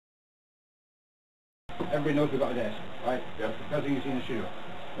everybody knows we've got a desk, right? Yep. First thing you see in the studio.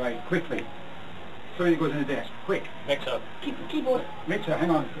 Right, quickly. Something that goes in the desk, quick. Mixer. Keyboard. Mixer, hang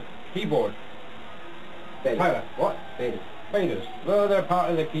on. Keyboard. Faders. Tyler, what? Faders. Faders. Well, they're part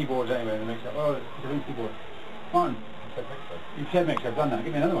of the keyboards anyway, the mixer. Oh, different keyboard. Come on. You said mixer, I've done that.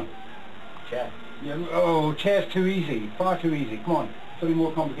 Give me another one. Chair. Yeah, oh, chair's too easy. Far too easy. Come on. Something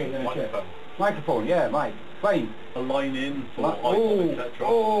more complicated than a chair. Microphone, yeah, mic. Blaine. A line in for Oh, etc.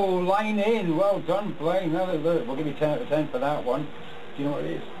 oh, line in. Well done, Blaine. We'll give you 10 out of 10 for that one. Do you know what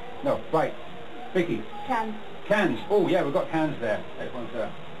it is? No. Right. Vicky. Cans. Cans. Oh, yeah, we've got cans there. Everyone's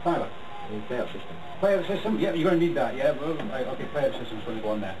there. Tyler. Playout system. Playout system? Yeah, you're going to need that, yeah. Well, right, okay, playout system's going to go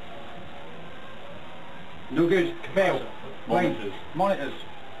on there. No good. Fail. Monitors. Monitors.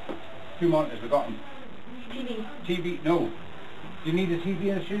 2 monitors, we've got them. TV. TV, no. Do you need a TV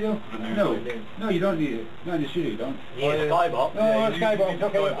in the studio? No. No, you don't need it. Not in the studio, you don't. Yeah, skybox. No, Yeah, a skybox. need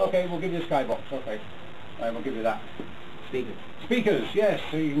Okay, skybox. okay, we'll give you a skybox. Okay. Right, we'll give you that. Speakers. Speakers, yes,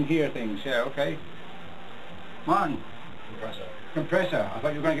 so you can hear things. Yeah, okay. Martin. Compressor. Compressor. I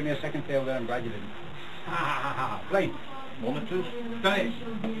thought you were going to give me a second tail there. I'm glad you didn't. Ha ha ha ha. Blaine. Monitors. Done it.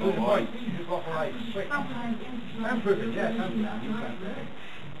 Good point. You just got the lights. Quick. Soundproofing, yes.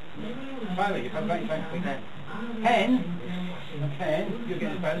 Finally, you've had right soundproofing then. Pen. A pen. You're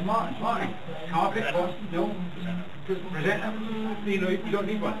getting as bad as Martin. Martin. Carpet. No. Presenter. You don't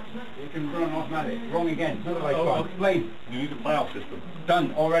need one. You can run automatic. Wrong again. Another light gone. Blaine. You need a playout system.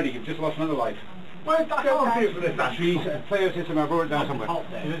 Done already. You've just lost another life. Where's that on here for this? Jeez, player system, I wrote it down somewhere.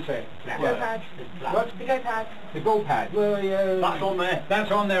 You didn't say it. The go pad. What? The go pad. The go pad. Well, yeah. That's on there.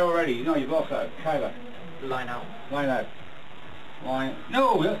 That's on there already. No, you've lost that. Kyler. Line out. Line out. Line.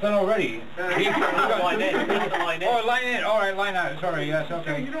 No, that's done already. Line in. Line in. Oh, line in. All right, line out. Sorry, yes,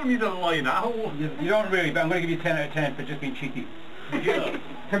 okay. You don't need a line out. You don't really, but I'm going to give you 10 out of 10 for just being cheeky. Computer.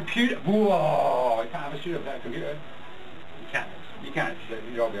 Computer. Whoa! You can't have a studio without a computer. You can't. You can't.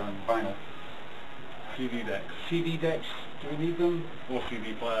 You'll be on vinyl. CD decks. CD decks. Do we need them? Or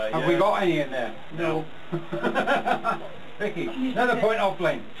CD player, Have we got any in there? No. Vicky, another point off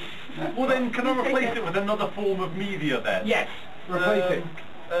Blaine. Well then, can I replace it with another form of media then? Yes. Replace it.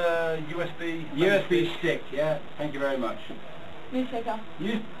 USB. USB stick, yeah. Thank you very much. Newspaper.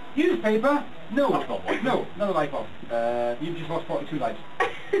 Newspaper? No. That's not one. No, another light bulb. You've just lost 42 lights.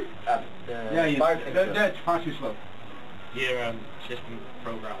 Yeah, that's far too slow. Your system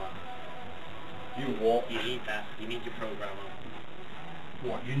programmer. You what? You need that. You need your programmer.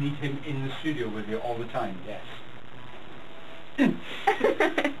 What, you need him in the studio with you all the time? Yes.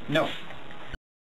 No.